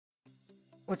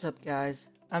What's up guys,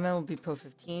 I'm Adobe Pro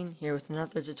 15 here with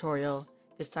another tutorial,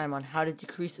 this time on how to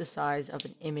decrease the size of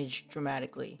an image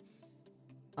dramatically.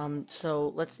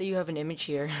 So let's say you have an image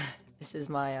here. This is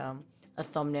my a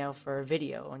thumbnail for a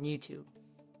video on YouTube,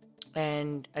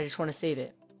 and I just want to save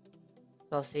it.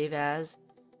 So I'll save as,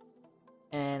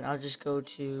 and I'll just go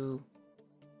to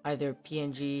either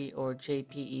PNG or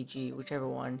JPEG, whichever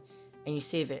one, and you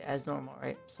save it as normal,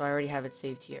 right? So I already have it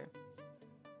saved here.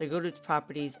 So I go to its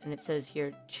properties and it says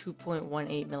here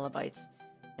 2.18 megabytes.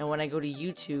 And when I go to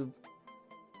YouTube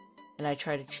and I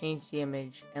try to change the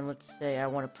image, and let's say I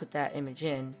want to put that image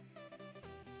in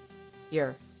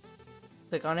here,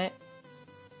 click on it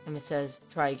and it says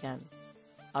try again.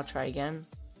 I'll try again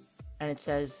and it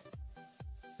says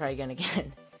try again.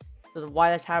 So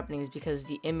why that's happening is because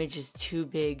the image is too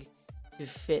big to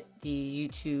fit the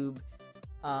YouTube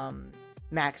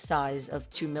max size of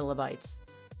 2 megabytes.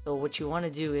 So what you want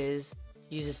to do is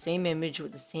use the same image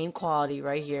with the same quality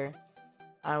right here.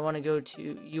 You want to go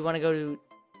to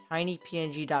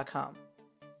tinypng.com.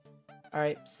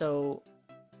 Alright, so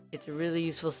it's a really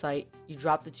useful site. You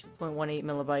drop the 2.18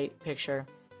 megabyte picture.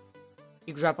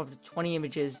 You drop up to 20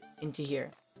 images into here.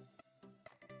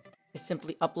 It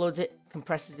simply uploads it,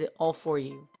 compresses it all for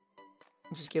you.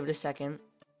 Just give it a second.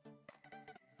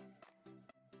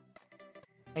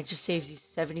 It just saves you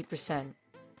 70%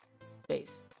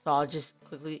 space. So I'll just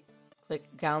quickly click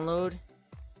download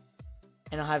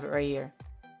and I'll have it right here.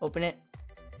 Open it,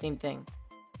 same thing.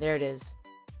 There it is.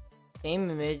 Same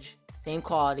image, same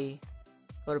quality.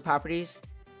 Go to properties,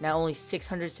 now only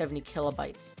 670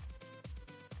 kilobytes.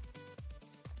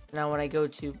 Now when I go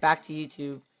to back to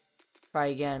YouTube, try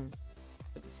again,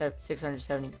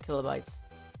 670 kilobytes.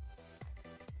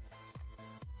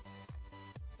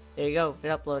 There you go, it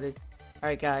uploaded.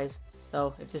 Alright guys,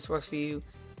 so if this works for you,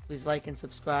 please like and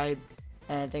subscribe,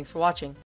 and thanks for watching.